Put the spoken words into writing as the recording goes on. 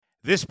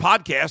This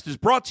podcast is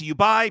brought to you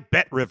by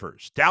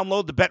BetRivers.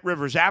 Download the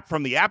BetRivers app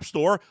from the App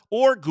Store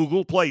or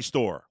Google Play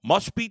Store.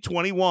 Must be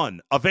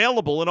 21.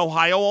 Available in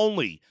Ohio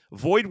only.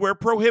 Void where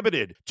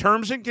prohibited.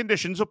 Terms and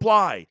conditions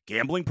apply.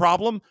 Gambling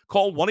problem?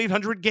 Call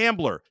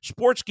 1-800-GAMBLER.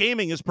 Sports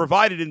gaming is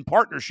provided in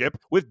partnership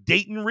with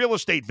Dayton Real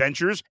Estate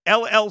Ventures,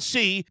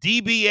 LLC,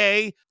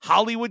 DBA,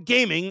 Hollywood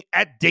Gaming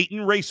at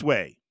Dayton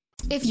Raceway.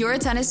 If you're a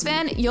tennis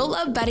fan, you'll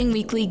love Betting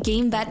Weekly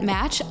Game Bet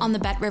Match on the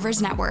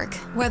BetRivers Network.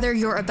 Whether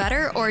you're a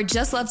bettor or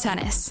just love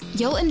tennis,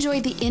 you'll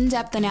enjoy the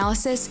in-depth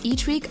analysis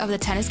each week of the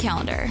tennis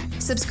calendar.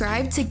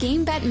 Subscribe to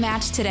Game Bet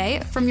Match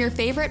today from your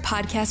favorite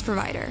podcast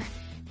provider.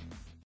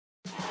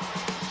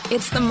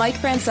 It's the Mike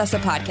Francesa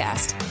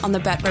Podcast on the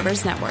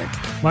BetRivers Network.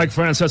 Mike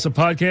Francesa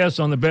Podcast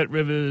on the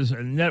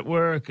BetRivers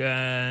Network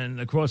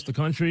and across the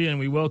country, and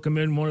we welcome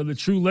in one of the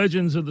true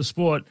legends of the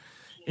sport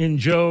in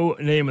Joe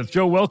Namath.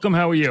 Joe, welcome.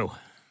 How are you?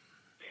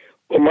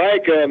 Well,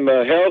 Mike, I'm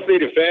healthy.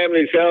 The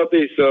family's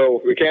healthy,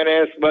 so we can't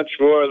ask much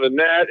more than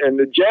that. And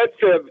the Jets,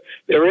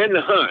 they're in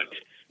the hunt.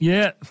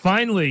 Yeah,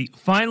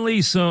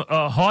 finally, some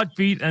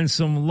heartbeat and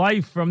some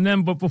life from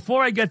them. But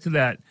before I get to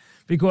that,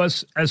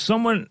 because as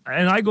someone,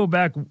 and I go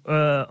back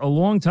a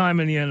long time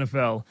in the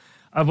NFL,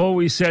 I've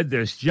always said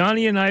this.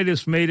 Johnny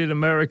Unitas made it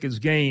America's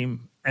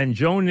game, and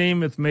Joe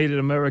Namath made it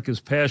America's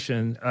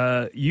passion.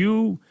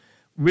 You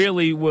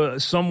really were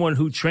someone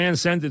who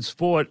transcended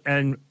sport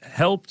and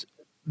helped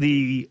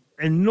the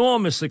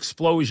enormous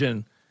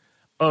explosion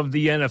of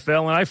the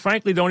NFL, and I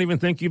frankly don't even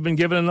think you've been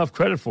given enough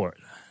credit for it.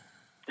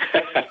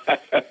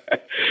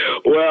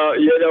 Well,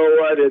 you know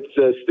what? It's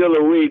still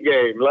a wee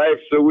game.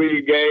 Life's a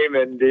wee game,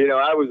 and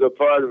I was a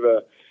part of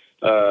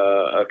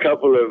a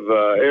couple of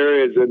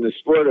areas in the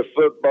sport of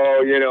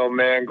football.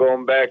 Man,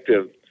 going back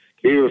to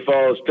Beaver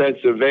Falls,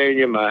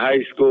 Pennsylvania, my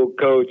high school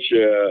coach.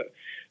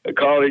 A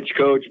college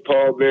coach,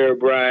 Paul Bear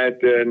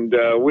Bryant, and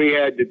we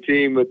had the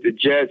team with the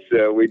Jets.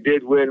 We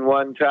did win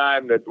one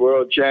time that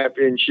World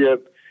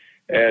Championship,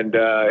 and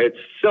it's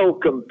so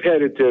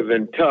competitive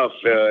and tough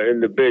in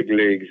the big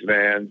leagues,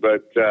 man.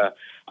 But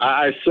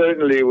I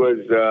certainly was,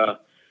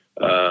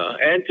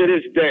 and to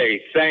this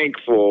day,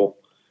 thankful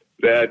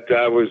that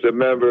I was a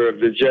member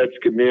of the Jets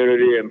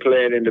community and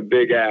playing in the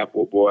Big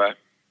Apple, boy.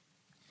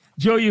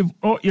 Joe,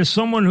 you're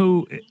someone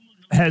who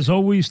has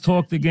always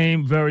talked the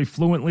game very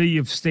fluently.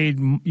 You've stayed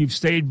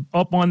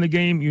up on the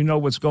game. You know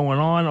what's going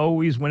on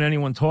always when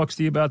anyone talks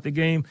to you about the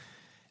game.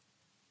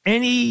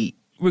 Any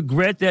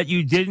regret that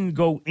you didn't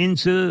go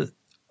into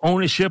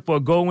ownership or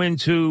go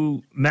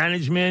into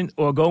management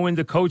or go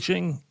into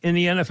coaching in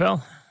the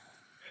NFL?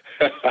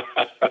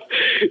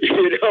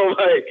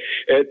 Mike,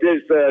 at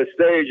this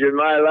stage in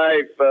my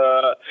life,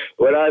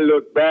 when I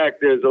look back,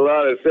 there's a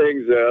lot of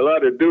things, a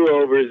lot of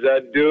do-overs I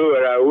do,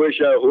 and I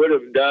wish I would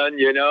have done,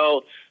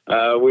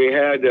 We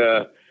had,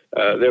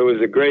 there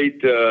was a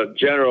great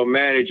general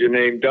manager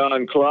named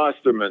Don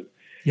Klosterman,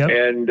 yep.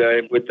 And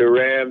with the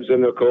Rams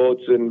and the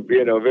Colts and,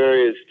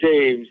 various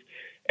teams.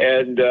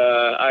 And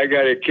I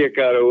got a kick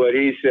out of what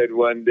he said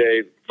one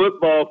day.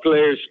 Football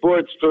players,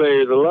 sports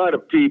players, a lot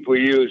of people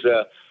use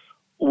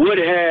would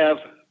have,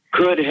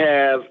 could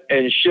have,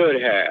 and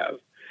should have.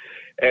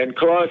 And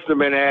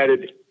Klosterman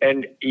added,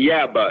 and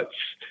yeah buts.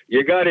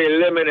 You got to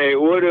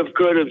eliminate would have,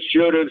 could have,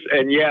 should have,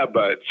 and yeah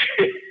buts.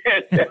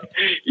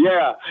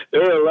 Yeah,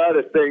 there are a lot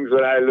of things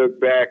when I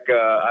look back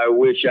I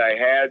wish I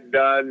had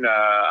done.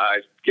 I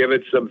give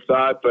it some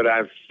thought, but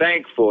I'm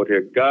thankful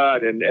to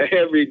God, and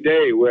every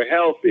day we're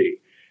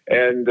healthy.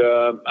 And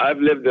I've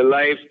lived a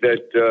life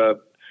that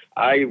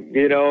I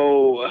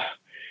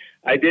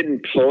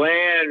didn't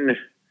plan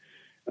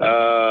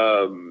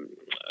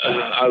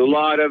a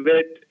lot of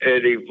it.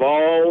 It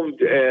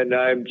evolved, and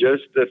I'm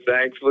just a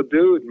thankful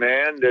dude,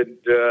 man,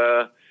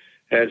 that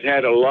has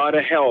had a lot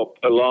of help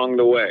along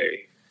the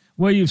way.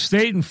 Well, you've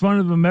stayed in front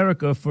of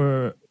America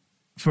for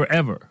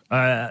forever.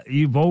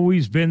 You've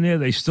always been there.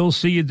 They still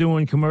see you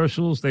doing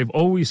commercials. They've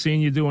always seen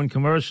you doing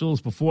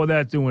commercials. Before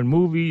that, doing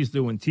movies,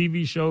 doing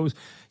TV shows.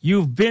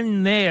 You've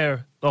been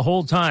there the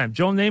whole time.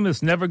 Joe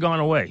Namath's never gone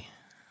away.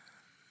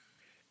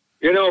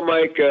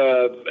 Mike,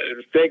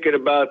 thinking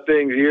about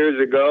things years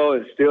ago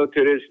and still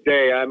to this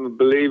day, I'm a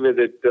believer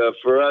that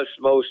for us,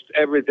 most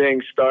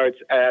everything starts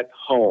at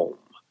home.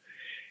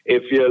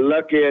 If you're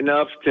lucky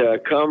enough to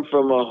come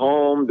from a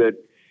home that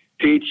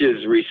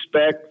teaches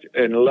respect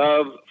and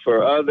love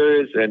for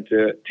others and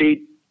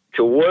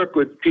to work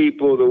with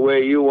people the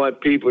way you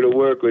want people to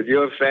work with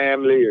your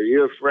family or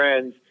your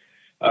friends,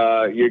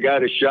 you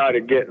got a shot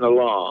at getting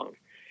along.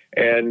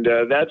 And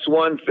that's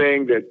one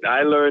thing that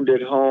I learned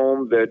at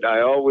home that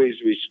I always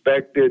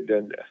respected,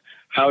 and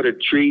how to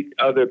treat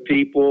other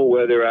people,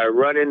 whether I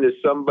run into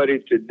somebody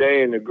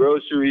today in the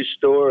grocery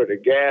store, at a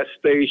gas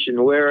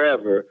station,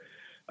 wherever.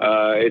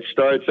 It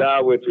starts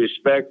out with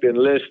respect and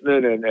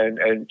listening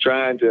and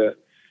trying to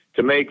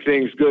make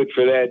things good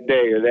for that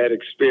day or that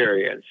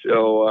experience.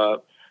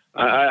 So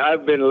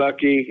I've been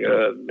lucky,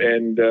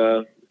 and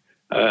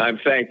I'm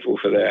thankful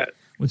for that.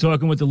 We're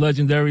talking with the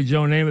legendary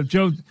Joe Namath.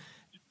 Joe,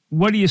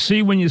 what do you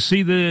see when you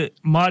see the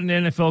modern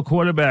NFL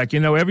quarterback?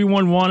 You know,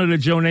 everyone wanted a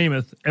Joe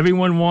Namath.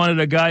 Everyone wanted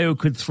a guy who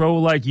could throw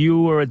like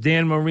you or a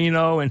Dan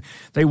Marino, and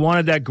they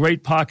wanted that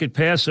great pocket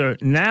passer.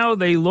 Now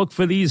they look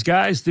for these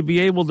guys to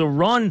be able to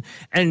run,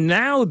 and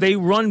now they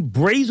run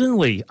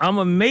brazenly. I'm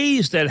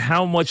amazed at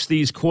how much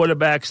these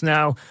quarterbacks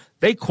now,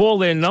 they call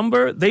their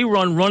number. They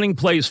run running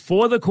plays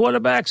for the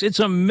quarterbacks. It's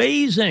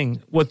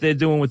amazing what they're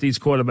doing with these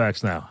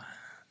quarterbacks now.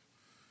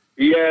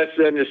 Yes,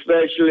 and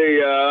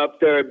especially up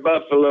there at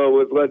Buffalo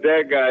with what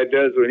that guy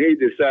does when he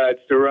decides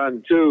to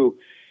run too.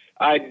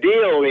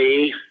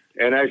 Ideally,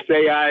 and I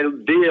say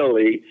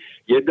ideally,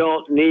 you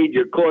don't need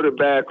your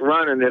quarterback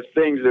running if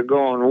things are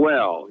going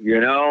well, you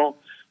know.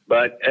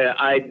 But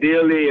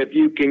ideally, if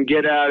you can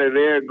get out of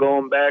there,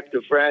 going back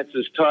to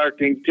Francis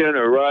Tarkington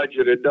or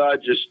Roger the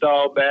Dodger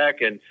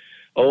Staubach and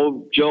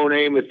old Joe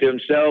Namath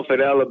himself at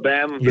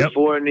Alabama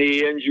before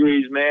knee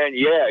injuries, man,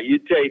 yeah, you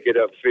take it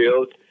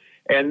upfield.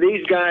 And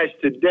these guys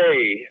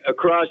today,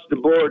 across the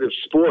board of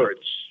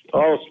sports,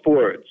 all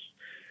sports,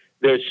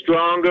 they're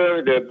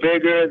stronger, they're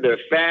bigger, they're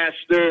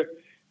faster,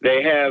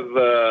 they have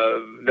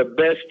the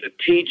best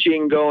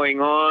teaching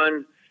going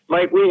on.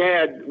 Mike, we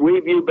had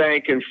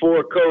Eubank and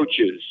 4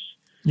 coaches.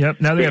 Yep,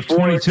 now they have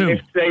 22.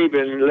 Nick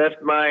Saban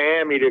left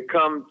Miami to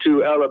come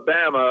to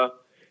Alabama,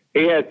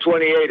 he had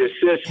 28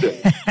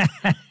 assistants.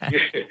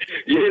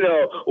 You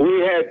know, we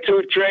had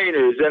 2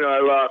 trainers in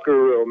our locker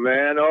room,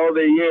 man, all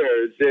the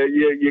years.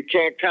 You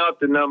can't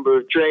count the number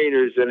of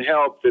trainers and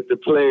help that the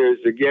players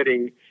are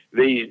getting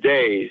these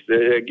days.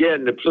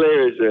 Again, the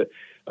players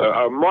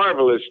are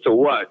marvelous to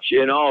watch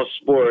in all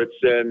sports,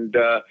 and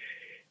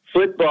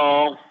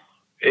football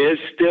is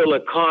still a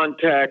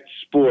contact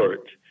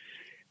sport.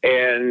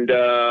 And,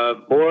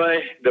 boy,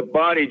 the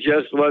body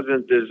just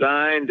wasn't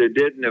designed or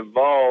didn't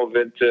evolve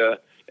into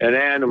an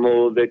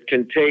animal that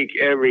can take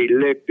every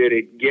lick that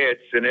it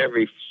gets and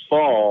every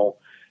fall,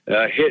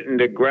 hitting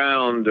the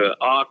ground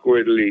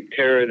awkwardly,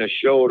 tearing a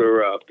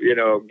shoulder up, you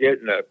know,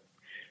 getting that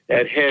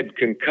head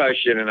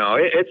concussion and all.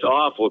 It's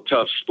awful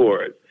tough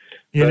sport.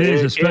 It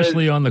is,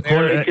 especially on the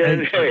court.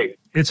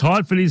 It's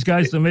hard for these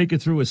guys to make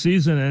it through a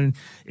season. And,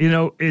 you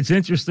know, it's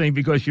interesting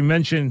because you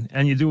mentioned,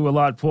 and you do a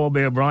lot, Paul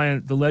Bear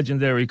Bryant, the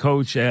legendary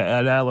coach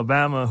at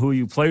Alabama, who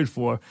you played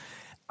for.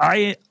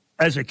 I,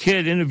 as a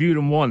kid, interviewed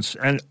him once,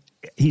 and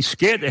he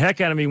scared the heck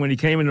out of me when he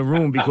came in the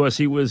room because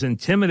he was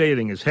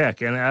intimidating as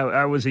heck. And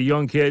I was a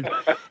young kid,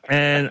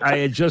 and I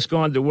had just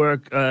gone to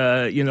work,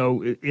 on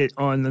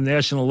the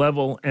national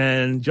level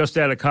and just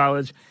out of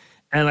college.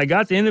 And I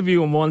got to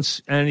interview him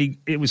once, and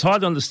it was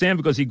hard to understand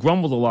because he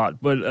grumbled a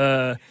lot.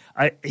 But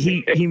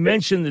he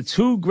mentioned the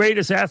 2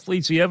 greatest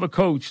athletes he ever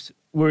coached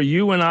were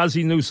you and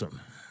Ozzie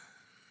Newsome.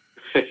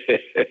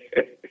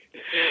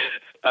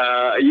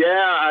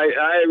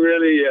 I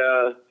really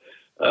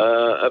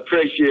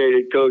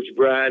appreciated Coach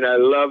Bryant. I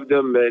loved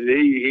him, and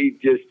he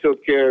just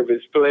took care of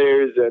his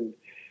players. And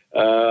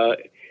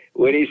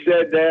when he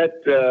said that,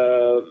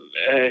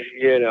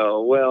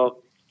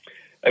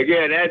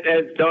 again,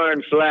 that's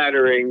darn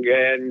flattering.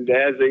 And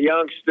as a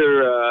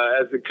youngster,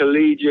 as a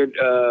collegiate,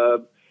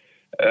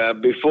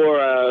 before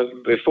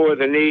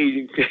the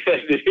knee,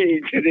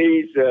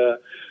 these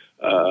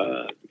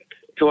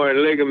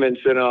torn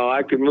ligaments and all,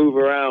 I could move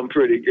around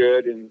pretty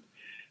good. And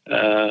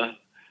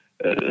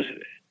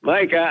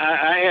Mike,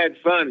 I had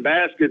fun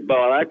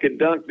basketball. I could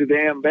dunk the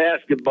damn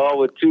basketball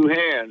with 2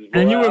 hands. Boy,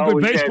 and you were a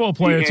good baseball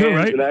player too,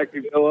 right? And I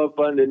could go up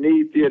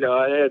underneath, and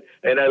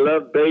I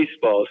love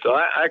baseball, so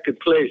I could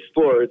play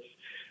sports.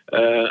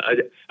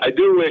 I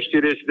do wish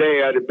to this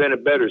day I'd have been a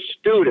better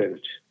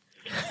student,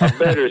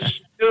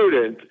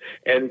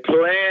 and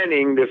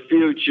planning the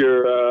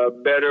future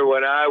better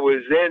when I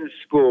was in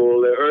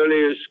school, the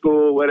earlier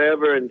school,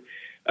 whatever, and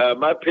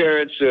my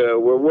parents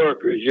were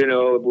workers. You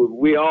know,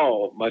 we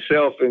all,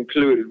 myself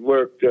included,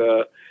 worked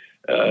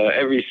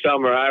every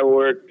summer. I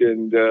worked,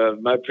 and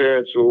my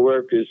parents were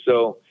workers.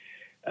 So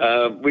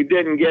we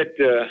didn't get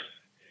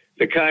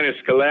the kind of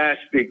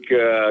scholastic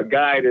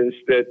guidance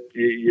that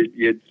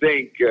you'd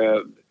think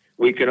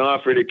we can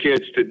offer to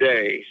kids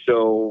today.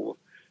 So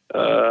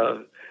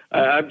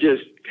I'm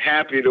just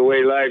happy the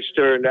way life's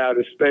turned out,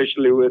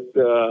 especially with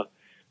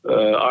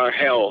our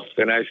health.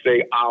 And I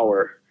say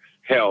our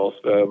health,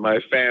 my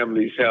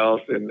family's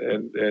health,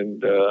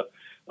 and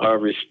our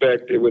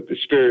respect with the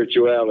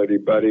spirituality,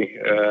 buddy.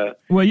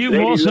 Well, you've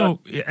also,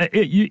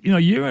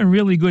 you're in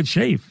really good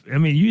shape. I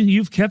mean,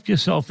 you've kept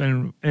yourself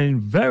in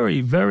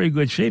very, very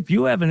good shape.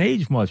 You haven't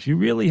aged much. You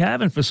really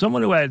haven't. For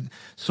someone who had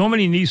so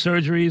many knee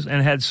surgeries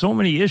and had so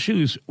many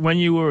issues when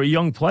you were a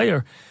young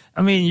player,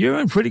 I mean, you're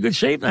in pretty good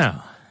shape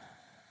now.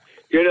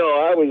 You know,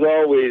 I was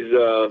always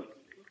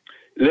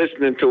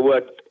listening to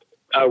what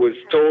I was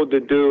told to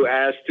do,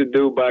 asked to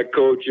do by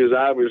coaches.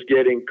 I was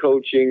getting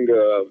coaching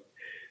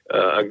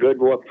a good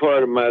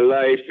part of my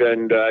life,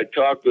 and I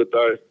talked with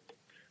our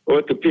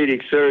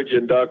orthopedic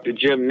surgeon, Dr.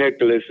 Jim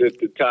Nicholas, at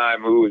the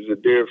time, who was a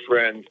dear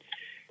friend,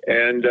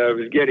 and I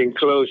was getting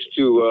close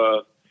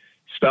to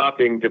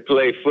stopping to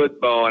play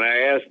football, and I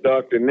asked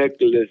Dr.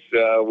 Nicholas,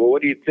 well,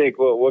 what do you think?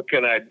 What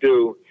can I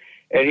do?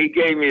 And he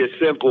gave me a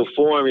simple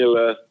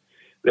formula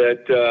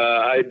that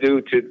I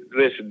do to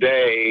this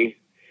day.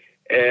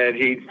 And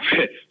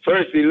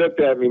first he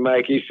looked at me,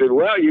 Mike. He said,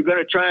 "Well, you're going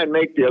to try and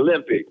make the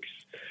Olympics."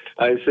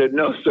 I said,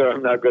 "No, sir,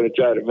 I'm not going to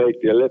try to make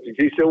the Olympics."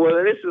 He said,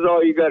 "Well, this is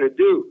all you got to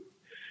do."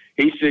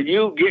 He said,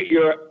 "You get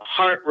your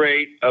heart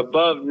rate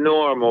above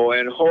normal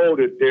and hold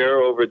it there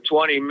over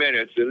 20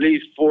 minutes, at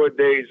least 4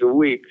 days a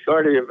week.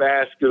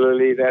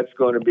 Cardiovascularly, that's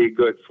going to be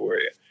good for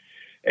you."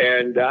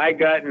 And I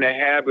got in the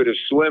habit of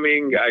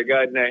swimming. I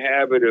got in the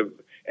habit of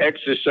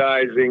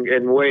exercising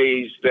in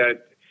ways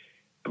that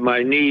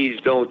my knees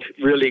don't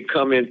really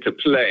come into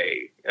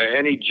play.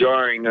 Any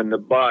jarring on the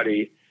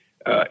body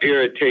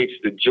irritates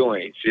the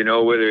joints,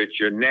 whether it's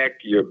your neck,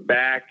 your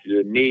back,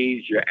 your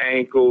knees, your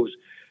ankles.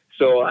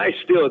 So I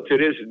still, to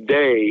this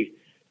day,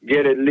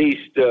 get at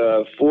least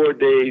 4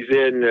 days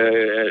in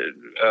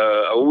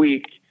a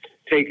week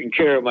taking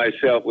care of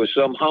myself with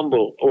some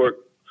humble or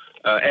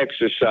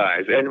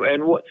exercise. And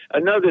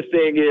another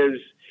thing is,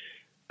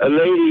 a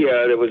lady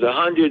that was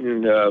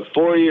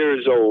 104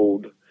 years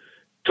old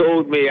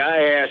told me,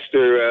 I asked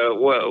her,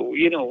 well,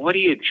 what do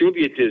you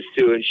attribute this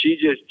to? And she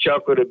just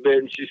chuckled a bit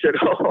and she said,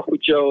 "Oh,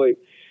 Joey,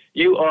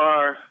 you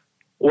are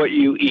what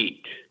you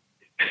eat."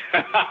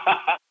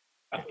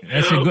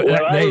 That's a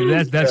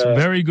good. That's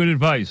very good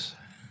advice.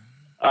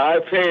 I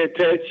pay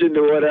attention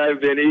to what I've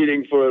been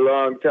eating for a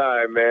long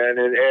time, man,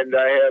 and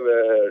I have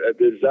a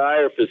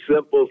desire for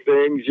simple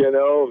things,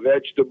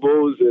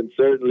 vegetables and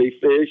certainly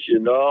fish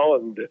and all.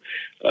 And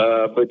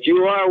but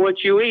you are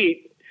what you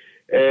eat.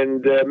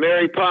 And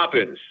Mary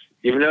Poppins,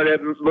 you know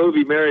that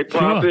movie, Mary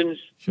Poppins?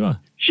 Sure.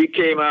 She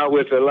came out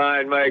with a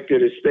line, Mike,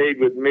 that has stayed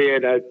with me,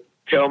 and I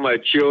tell my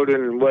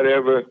children and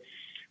whatever,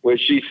 where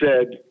she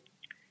said,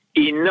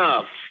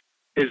 "Enough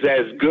is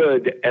as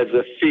good as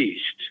a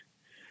feast."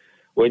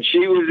 When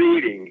she was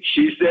eating,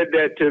 she said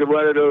that to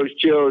one of those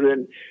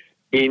children,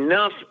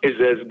 "Enough is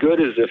as good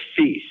as a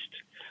feast."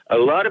 A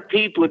lot of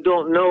people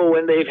don't know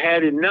when they've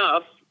had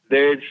enough.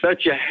 They're in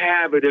such a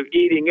habit of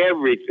eating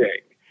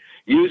everything.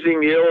 Using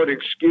the old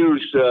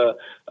excuse,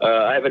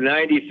 I have a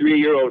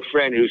 93-year-old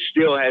friend who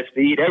still has to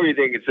eat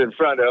everything that's in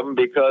front of him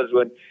because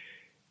when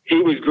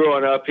he was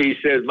growing up, he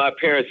says, "My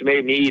parents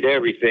made me eat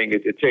everything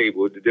at the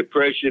table. The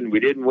Depression, we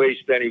didn't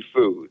waste any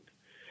food."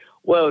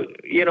 Well,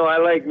 I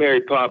like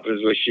Mary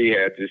Poppins, what she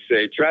had to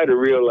say. Try to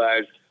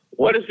realize,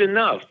 what is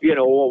enough?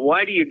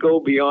 Why do you go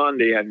beyond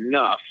the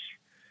enough?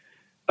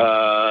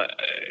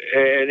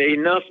 And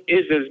enough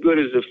is as good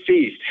as a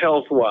feast,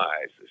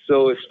 health-wise.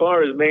 So as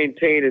far as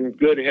maintaining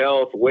good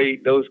health,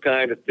 weight, those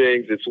kind of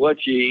things, it's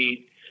what you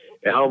eat,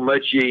 and how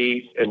much you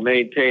eat, and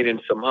maintaining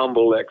some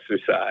humble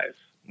exercise.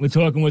 We're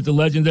talking with the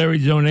legendary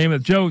Joe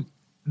Namath. Joe,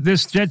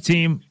 this Jet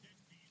team,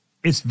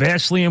 it's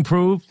vastly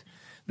improved.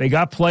 They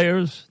got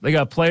players. They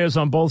got players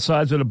on both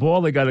sides of the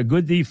ball. They got a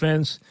good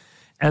defense,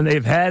 and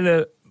they've had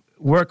to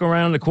work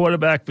around the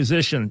quarterback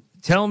position.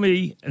 Tell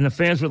me, and the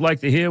fans would like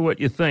to hear what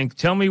you think.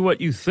 Tell me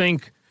what you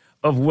think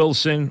of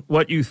Wilson,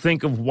 what you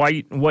think of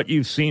White, and what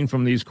you've seen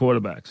from these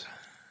quarterbacks.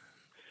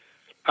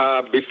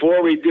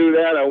 Before we do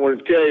that, I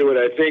want to tell you what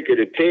I think of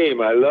the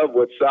team. I love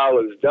what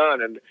Salah's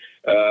done, and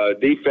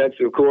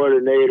defensive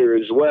coordinator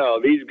as well.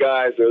 These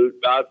guys are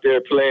out there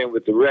playing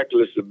with the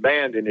reckless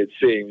abandon, it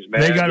seems,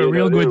 man. They got a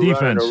real good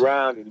defense. Running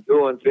around and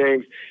doing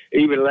things.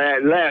 Even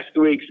last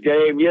week's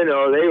game, they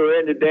were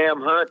in the damn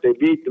hunt. They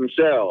beat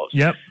themselves.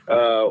 Yep.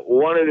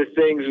 One of the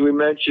things we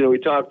mentioned, we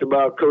talked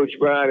about Coach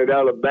Brown at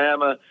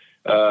Alabama.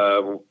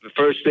 The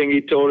first thing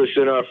he told us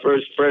in our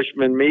first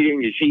freshman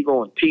meeting is he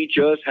going to teach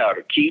us how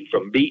to keep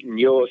from beating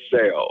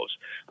yourselves.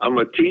 I'm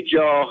going to teach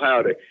y'all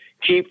how to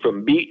keep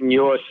from beating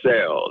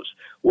yourselves.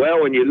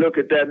 Well, when you look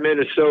at that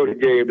Minnesota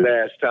game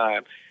last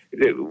time,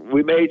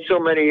 we made so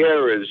many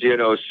errors,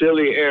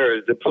 silly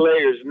errors. The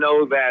players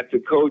know that. The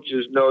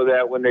coaches know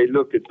that when they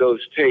look at those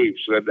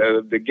tapes of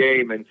the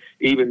game and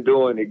even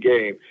during the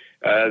game.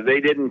 They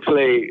didn't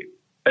play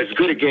as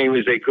good a game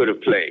as they could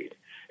have played.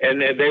 And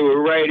they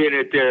were right in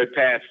it there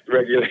past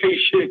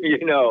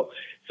regulation,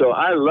 So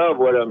I love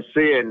what I'm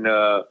seeing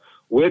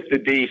with the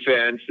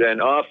defense.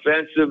 And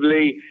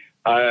offensively,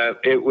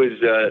 it was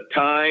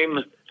time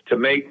to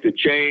make the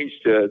change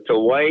to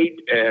White.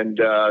 And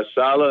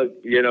Salah,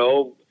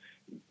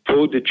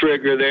 pulled the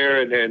trigger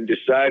there and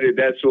decided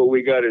that's what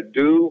we got to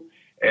do.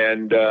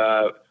 And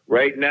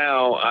right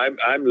now,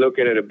 I'm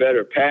looking at a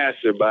better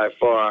passer by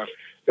far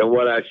than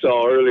what I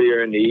saw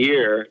earlier in the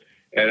year.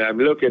 And I'm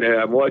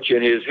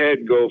watching his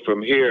head go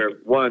from here,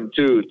 1,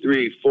 2,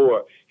 3,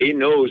 4. He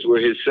knows where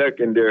his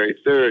secondary,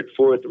 third,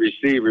 fourth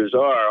receivers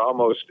are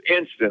almost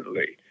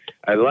instantly.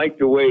 I like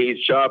the way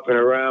he's shopping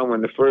around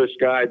when the first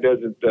guy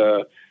doesn't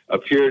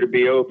appear to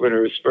be open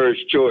or his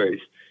first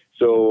choice.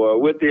 So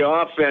with the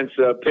offense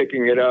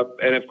picking it up,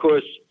 and of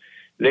course,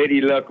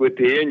 lady luck with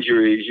the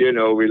injuries,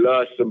 we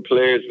lost some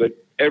players, but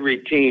every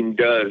team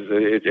does.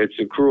 It's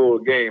a cruel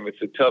game.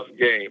 It's a tough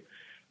game.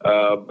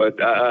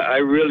 But I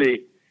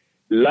really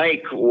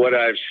like what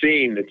I've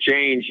seen, the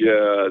change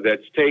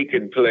that's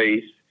taken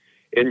place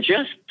in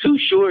just 2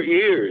 short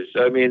years.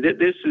 I mean,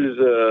 this is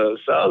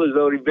Salah's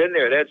only been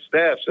there. That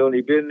staff's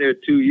only been there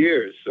 2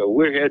 years, so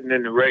we're heading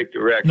in the right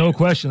direction. No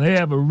question. They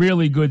have a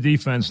really good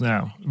defense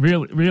now.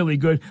 Really, really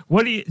good.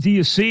 What do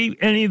you see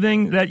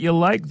anything that you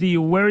like?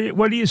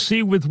 What do you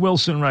see with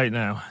Wilson right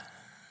now?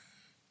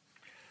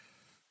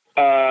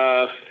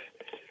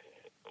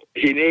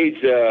 He needs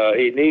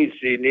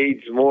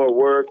more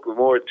work,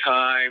 more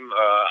time.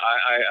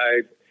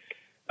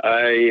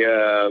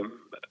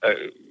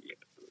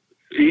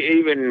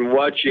 Even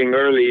watching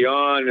early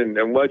on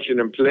and watching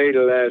him play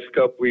the last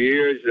couple of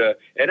years,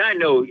 and I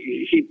know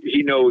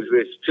he knows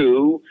this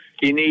too.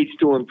 He needs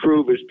to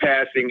improve his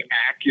passing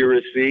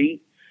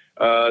accuracy.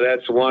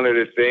 That's one of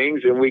the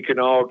things, and we can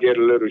all get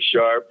a little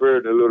sharper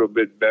and a little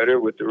bit better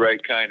with the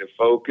right kind of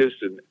focus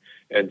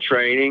and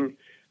training.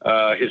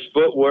 His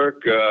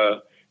footwork,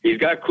 he's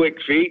got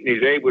quick feet and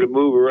he's able to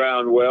move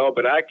around well,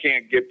 but I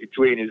can't get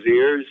between his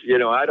ears.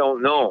 I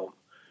don't know him.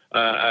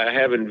 I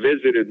haven't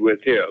visited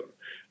with him.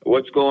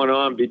 What's going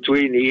on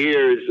between the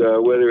ears,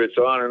 whether it's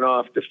on and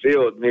off the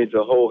field, means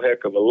a whole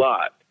heck of a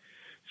lot.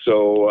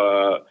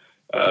 So,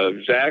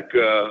 Zach,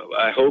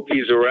 I hope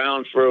he's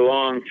around for a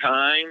long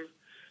time,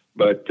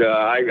 but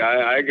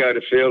I got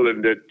a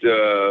feeling that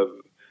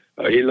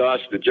he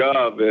lost the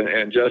job,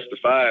 and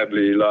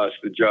justifiably he lost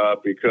the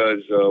job,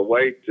 because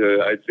White,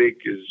 I think,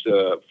 is,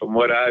 from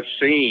what I've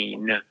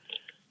seen,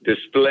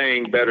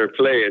 displaying better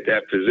play at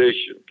that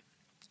position.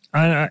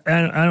 I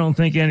don't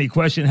think any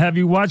question. Have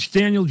you watched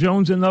Daniel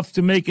Jones enough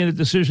to make a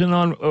decision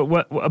on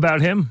what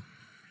about him?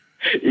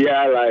 Yeah,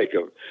 I like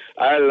him.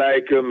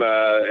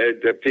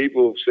 The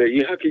people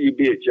say, how can you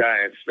be a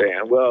Giants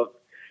fan? Well,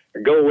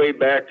 I go way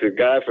back to a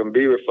guy from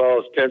Beaver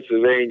Falls,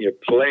 Pennsylvania,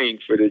 playing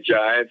for the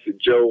Giants, and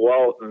Joe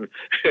Walton.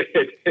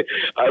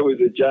 I was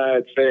a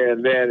Giants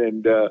fan then,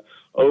 and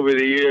over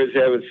the years,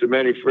 having so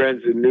many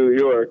friends in New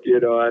York,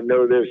 I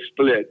know they're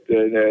split.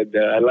 And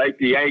I like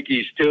the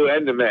Yankees, too,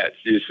 and the Mets,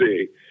 you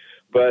see.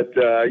 But,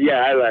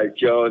 I like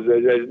Jones.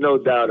 There's no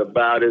doubt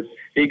about it.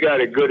 He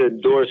got a good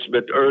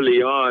endorsement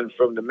early on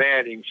from the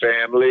Manning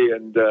family,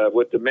 and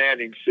what the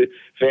Manning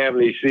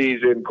family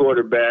sees in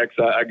quarterbacks,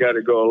 I got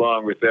to go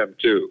along with them,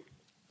 too.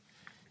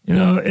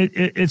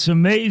 It's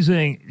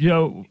amazing,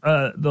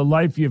 the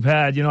life you've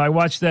had. I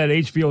watched that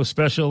HBO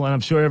special, and I'm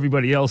sure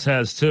everybody else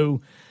has, too.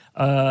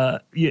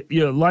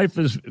 Your life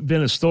has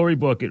been a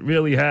storybook. It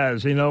really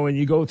has, and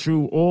you go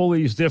through all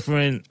these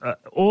different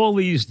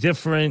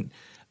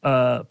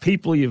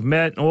people you've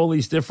met, all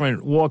these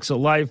different walks of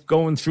life,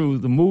 going through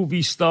the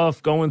movie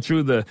stuff, going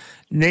through the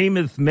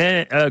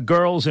Namath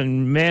girls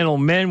and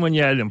men when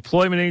you had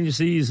employment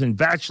agencies and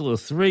Bachelor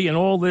 3 and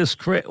all this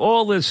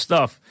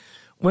stuff.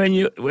 When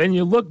you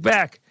look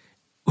back,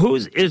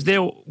 who's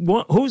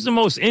the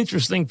most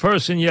interesting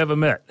person you ever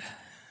met?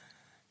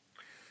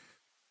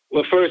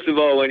 Well, first of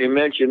all, when you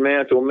mentioned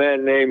men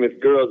Namath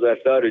girls, I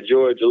thought of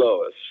George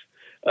Lois.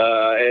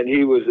 And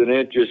he was an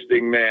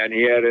interesting man.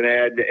 He had an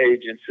ad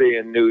agency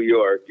in New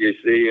York, you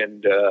see,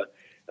 and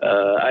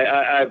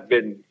I've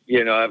been,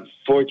 I'm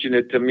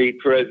fortunate to meet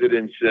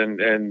presidents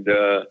and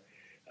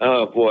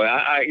oh boy,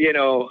 I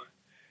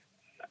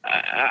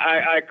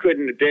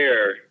couldn't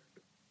dare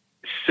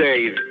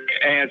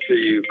answer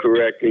you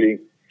correctly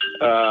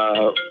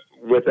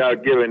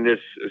without giving this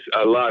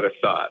a lot of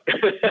thought.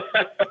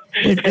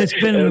 It's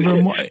been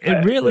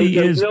it really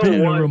has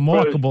been a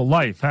remarkable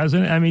life,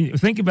 hasn't it? I mean,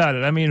 think about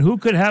it. I mean, who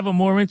could have a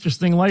more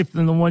interesting life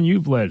than the one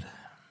you've led?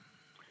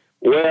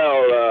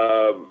 Well,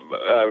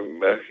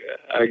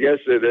 I guess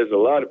that there's a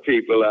lot of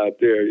people out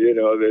there,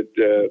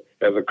 that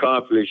have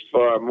accomplished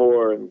far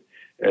more and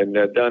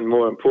done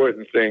more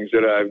important things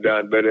that I've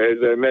done. But as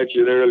I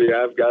mentioned earlier,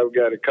 I've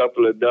got a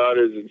couple of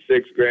daughters and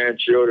 6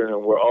 grandchildren,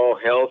 and we're all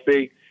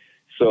healthy.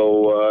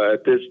 So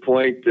at this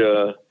point,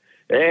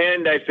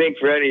 and I think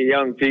for any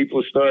young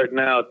people starting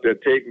out,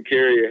 taking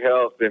care of your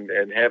health and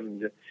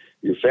having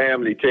your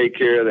family take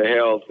care of the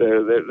health,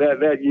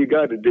 that you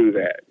got to do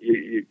that.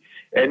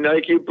 And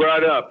like you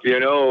brought up,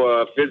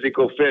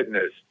 physical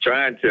fitness,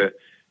 trying to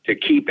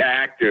keep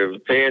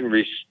active, paying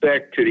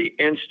respect to the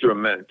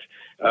instrument.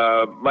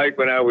 Mike,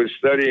 when I was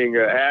studying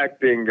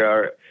acting,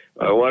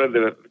 one of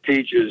the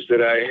teachers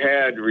that I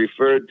had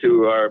referred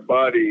to our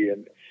body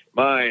and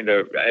mind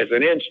as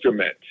an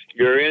instrument,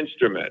 your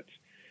instrument.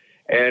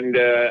 And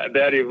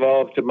that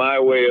evolved to my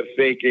way of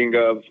thinking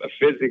of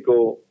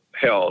physical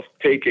health,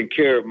 taking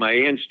care of my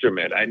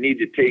instrument. I need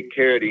to take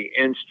care of the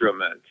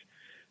instrument,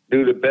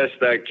 do the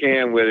best I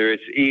can, whether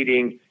it's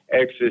eating,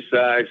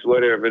 exercise,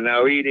 whatever.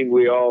 Now, eating,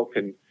 we all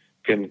can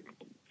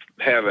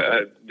have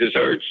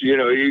desserts.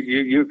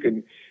 You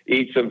can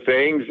eat some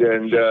things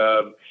and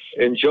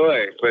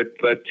enjoy,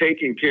 but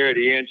taking care of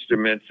the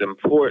instrument's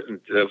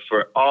important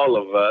for all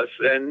of us.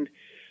 And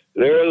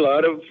there are a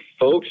lot of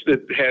folks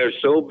that are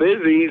so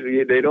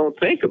busy they don't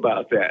think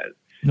about that.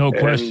 No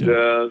question.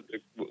 And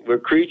we're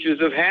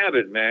creatures of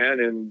habit, man,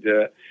 and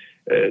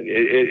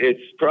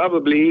it's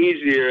probably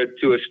easier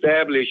to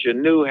establish a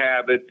new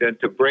habit than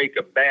to break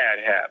a bad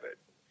habit.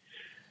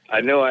 I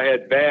know I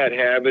had bad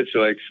habits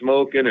like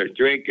smoking or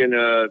drinking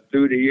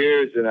through the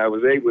years, and I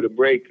was able to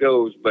break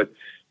those. But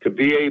to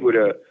be able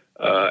to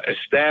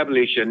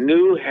establish a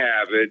new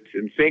habit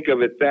and think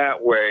of it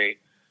that way,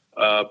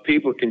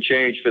 people can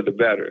change for the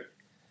better.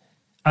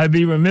 I'd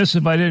be remiss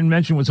if I didn't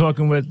mention we're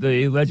talking with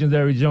the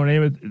legendary Joe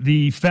Namath,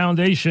 the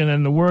foundation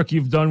and the work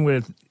you've done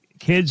with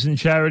kids and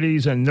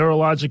charities and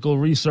neurological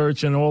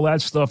research and all that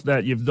stuff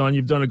that you've done.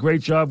 You've done a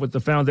great job with the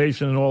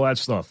foundation and all that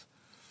stuff.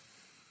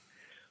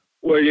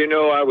 Well,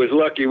 I was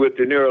lucky with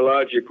the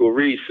neurological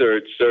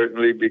research,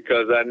 certainly,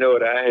 because I know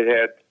that I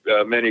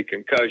had many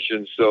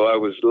concussions, so I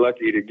was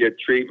lucky to get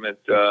treatment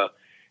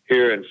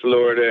here in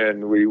Florida,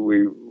 and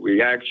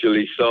we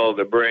actually saw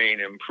the brain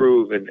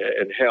improve in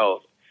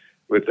health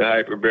with the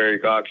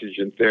hyperbaric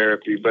oxygen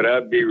therapy. But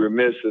I'd be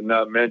remiss in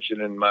not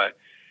mentioning my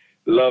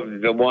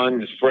loved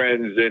ones,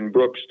 friends in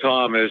Brooks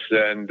Thomas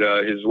and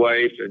his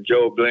wife and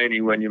Joe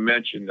Blaney when you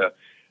mentioned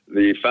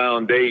the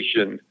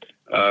foundation,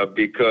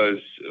 because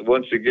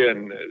once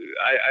again,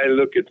 I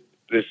look at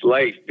this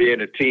life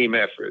being a team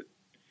effort.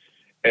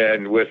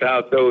 And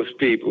without those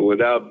people,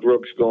 without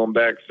Brooks going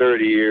back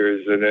 30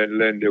 years and then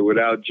Linda,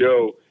 without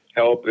Joe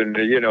helping,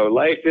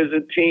 life is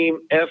a team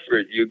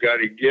effort. You got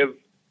to give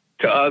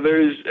to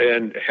others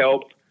and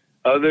help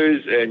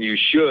others, and you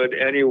should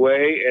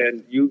anyway,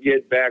 and you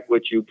get back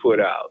what you put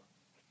out.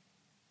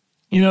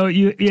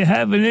 You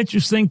have an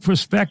interesting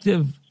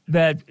perspective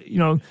that,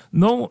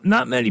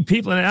 not many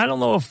people, and I don't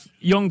know if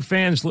young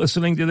fans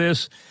listening to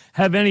this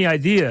have any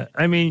idea.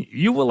 I mean,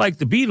 you were like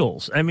the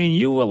Beatles. I mean,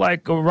 you were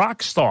like a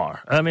rock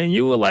star. I mean,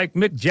 you were like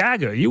Mick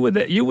Jagger. You were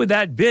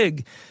that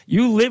big.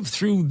 You lived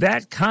through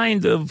that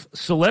kind of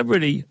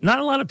celebrity. Not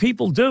a lot of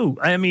people do.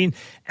 I mean,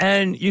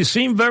 and you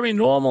seem very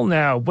normal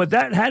now, but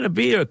that had to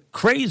be a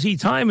crazy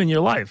time in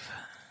your life.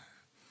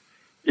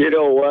 You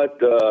know what?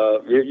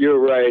 You're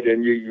right.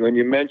 And when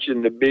you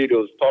mentioned the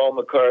Beatles, Paul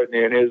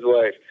McCartney and his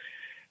wife,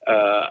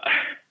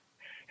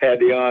 had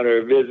the honor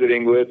of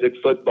visiting with at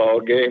football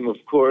game, of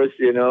course,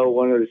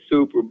 one of the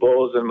Super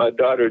Bowls, and my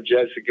daughter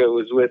Jessica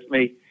was with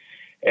me.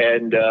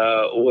 And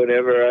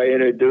whenever I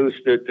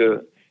introduced her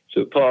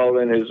to Paul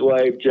and his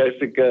wife,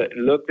 Jessica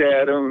looked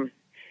at him,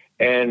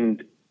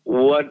 and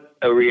what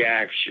a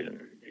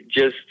reaction.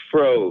 Just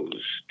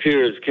froze.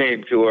 Tears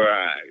came to her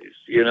eyes.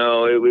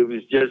 It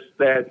was just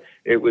that.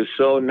 It was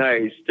so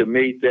nice to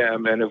meet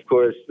them. And, of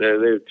course,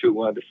 they're two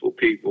wonderful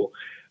people.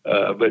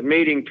 But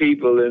meeting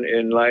people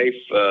in life,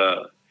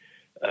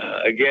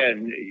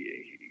 again,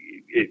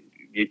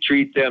 you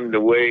treat them the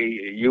way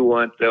you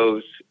want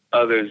those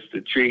others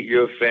to treat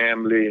your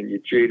family, and you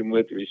treat them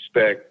with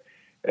respect.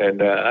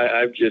 And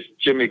I've just,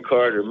 Jimmy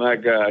Carter, my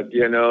God,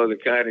 the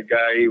kind of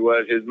guy he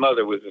was. His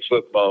mother was a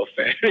football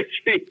fan.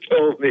 She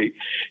told me,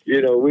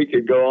 we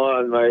could go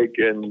on, Mike.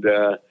 And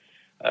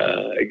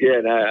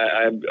again,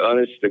 I'm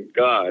honest to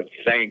God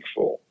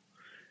thankful.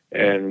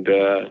 And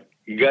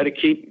you got to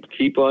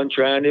keep on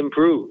trying to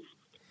improve.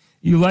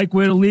 You like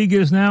where the league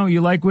is now?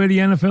 You like where the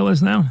NFL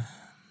is now?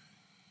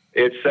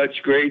 It's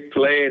such great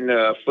playing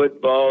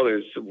football.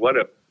 Is what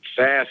a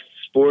fast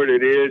sport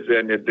it is,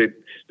 and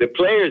the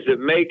players that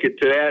make it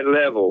to that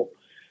level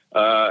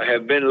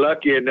have been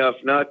lucky enough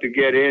not to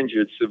get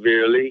injured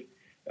severely,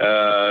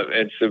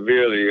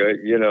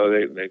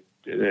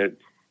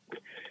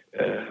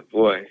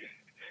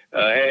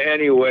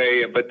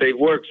 anyway, but they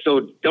work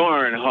so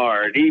darn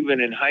hard. Even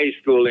in high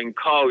school and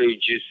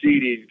college, you see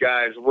these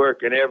guys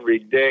working every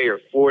day or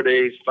 4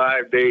 days,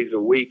 5 days a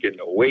week in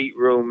the weight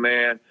room,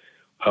 man,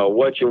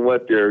 watching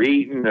what they're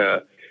eating.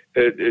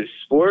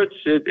 Sports,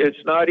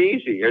 it's not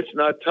easy. It's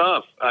not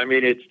tough. I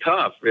mean, it's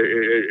tough.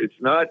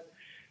 It's not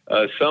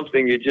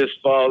something you just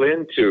fall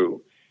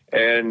into.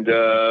 And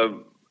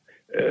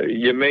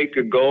you make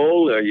a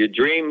goal, you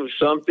dream of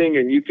something,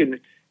 and you can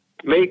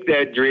make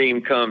that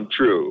dream come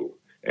true.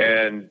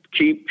 And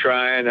keep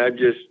trying. I'm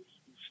just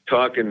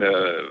talking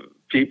to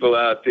people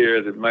out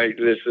there that might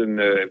listen.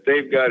 If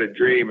they've got a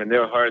dream and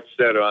their heart's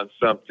set on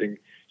something,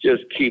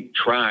 just keep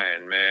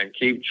trying, man.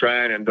 Keep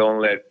trying, and don't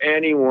let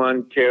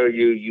anyone tell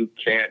you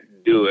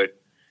can't do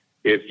it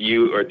if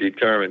you are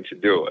determined to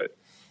do it.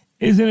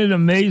 Isn't it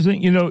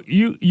amazing?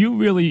 You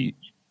really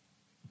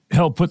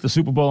helped put the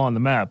Super Bowl on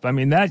the map. I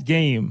mean, that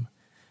game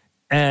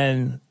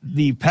and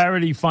the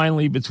parity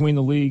finally between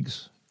the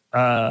leagues,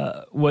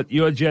 what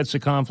your Jets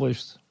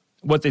accomplished,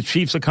 what the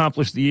Chiefs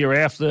accomplished the year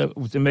after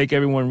to make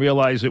everyone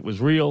realize it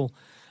was real,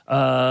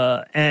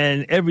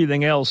 and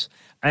everything else.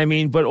 I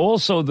mean, but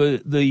also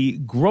the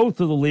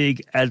growth of the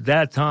league at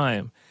that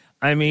time.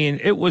 I mean,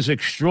 it was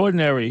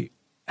extraordinary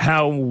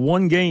how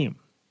one game,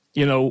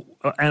 and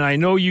I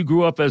know you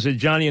grew up as a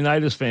Johnny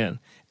Unitas fan,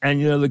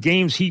 and, the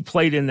games he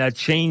played in that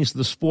changed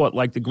the sport,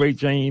 like the great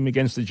game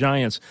against the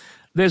Giants.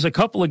 There's a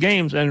couple of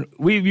games, and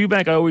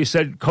Eubank, I always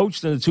said,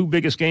 coached in the two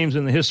biggest games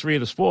in the history of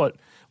the sport.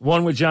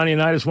 One with Johnny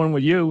Unitas, one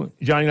with you.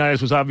 Johnny Unitas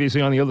was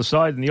obviously on the other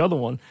side in the other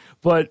one.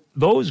 But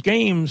those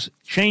games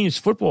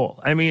changed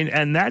football. I mean,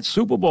 and that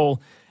Super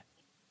Bowl,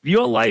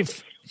 your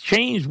life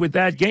changed with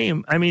that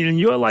game. I mean, and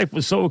your life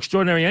was so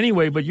extraordinary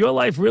anyway, but your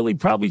life really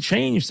probably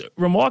changed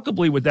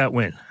remarkably with that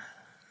win.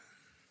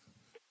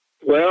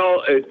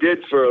 Well, it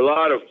did for a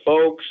lot of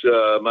folks,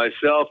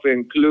 myself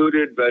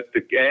included, but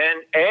the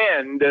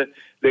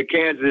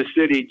Kansas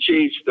City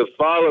Chiefs the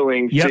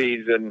following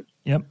season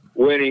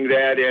winning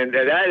that, and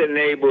that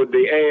enabled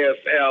the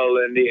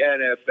AFL and the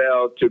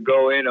NFL to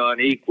go in on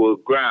equal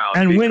ground.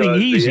 And winning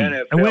easy. And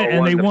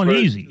they won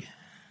easy.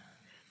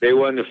 They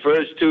won the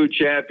first 2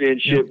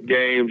 championship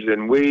games,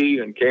 and we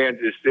and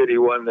Kansas City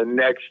won the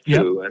next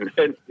 2. And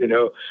then,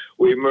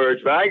 we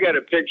merged. But I got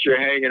a picture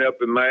hanging up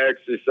in my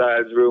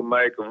exercise room,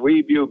 Mike, of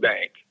Weeb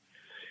Eubank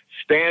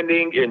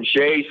standing in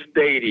Shea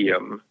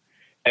Stadium,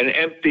 an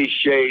empty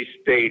Shea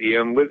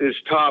Stadium, with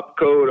his top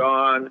coat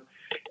on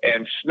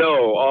and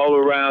snow all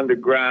around the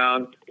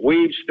ground.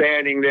 Weeb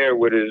standing there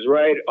with his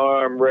right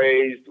arm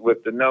raised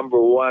with the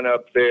number 1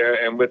 up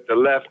there, and with the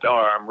left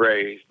arm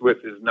raised with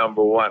his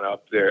number 1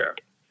 up there.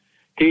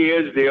 He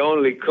is the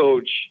only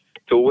coach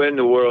to win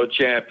the world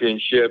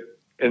championship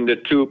in the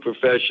 2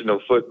 professional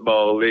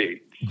football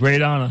leagues.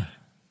 Great honor.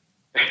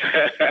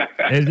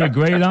 It's a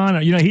great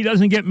honor. He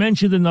doesn't get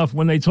mentioned enough.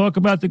 When they talk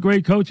about the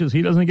great coaches,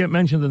 he doesn't get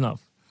mentioned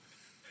enough.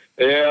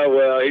 Yeah,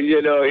 well, he's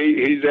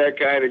that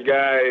kind of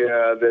guy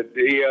that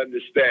he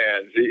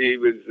understands. He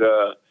was,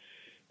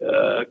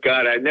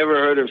 God, I never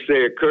heard him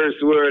say a curse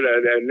word.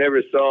 I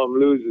never saw him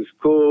lose his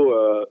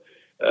cool.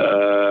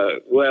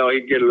 Well,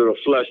 he'd get a little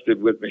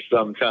flustered with me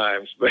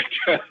sometimes, but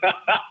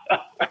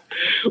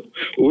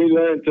we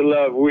learned to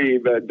love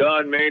Weeb.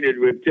 Don Maynard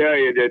would tell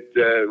you that,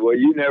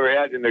 you never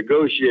had to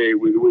negotiate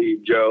with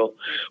Weeb, Joe.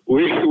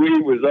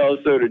 Weeb was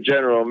also the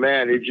general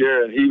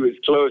manager, and he was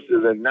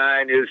closer than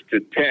 9 is to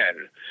 10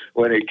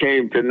 when it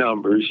came to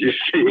numbers, you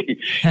see.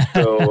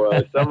 So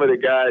some of the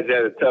guys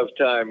had a tough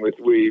time with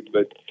Weeb,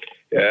 but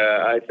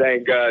I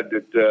thank God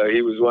that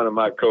he was one of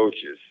my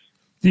coaches.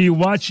 Do you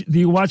watch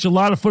a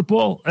lot of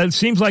football? It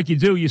seems like you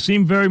do. You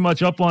seem very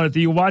much up on it.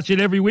 Do you watch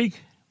it every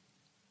week?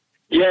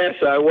 Yes,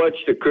 I watch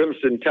the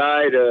Crimson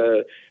Tide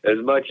as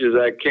much as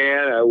I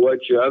can. I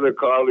watch other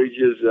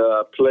colleges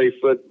play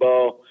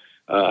football.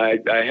 I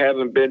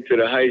haven't been to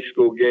the high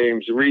school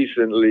games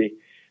recently,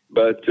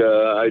 but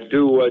I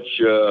do watch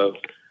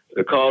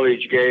the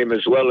college game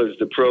as well as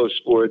the pro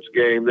sports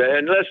game.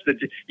 Unless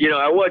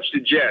I watch the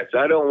Jets.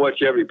 I don't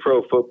watch every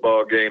pro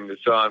football game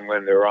that's on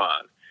when they're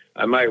on.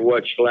 I might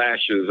watch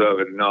flashes of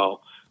it and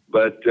all,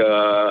 but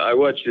I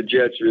watch the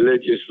Jets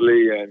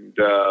religiously and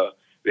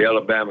the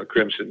Alabama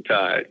Crimson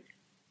Tide.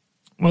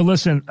 Well,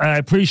 listen, I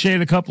appreciate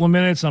a couple of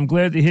minutes. I'm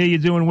glad to hear you're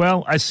doing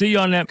well. I see you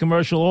on that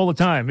commercial all the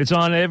time. It's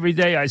on every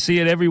day. I see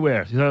it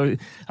everywhere. So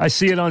I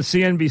see it on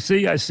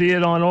CNBC. I see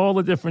it on all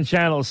the different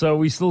channels. So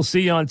we still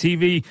see you on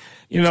TV,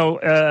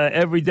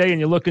 every day, and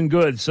you're looking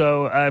good.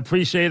 So I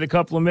appreciate a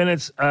couple of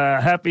minutes.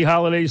 Happy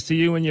holidays to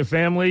you and your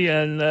family,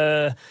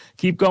 and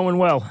keep going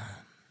well.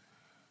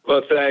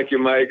 Well, thank you,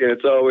 Mike, and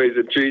it's always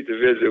a treat to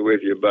visit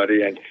with you,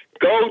 buddy. And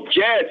go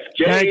Jets!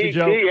 J-E-T-S! Thank you,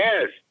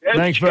 Joe.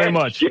 Thanks very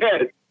much.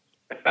 Jets.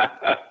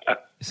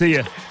 See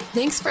ya.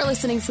 Thanks for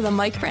listening to the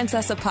Mike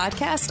Francesa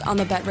podcast on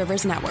the Bet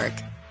Rivers Network.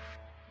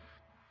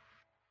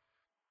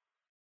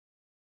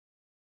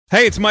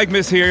 Hey, it's Mike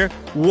Miss here.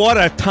 What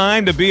a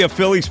time to be a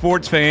Philly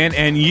sports fan,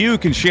 and you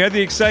can share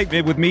the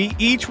excitement with me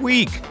each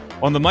week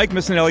on the Mike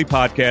Missinelli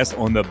podcast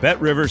on the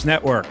Bet Rivers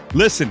Network.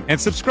 Listen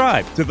and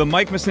subscribe to the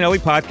Mike Missinelli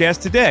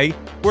podcast today,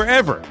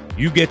 wherever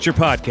you get your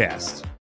podcasts.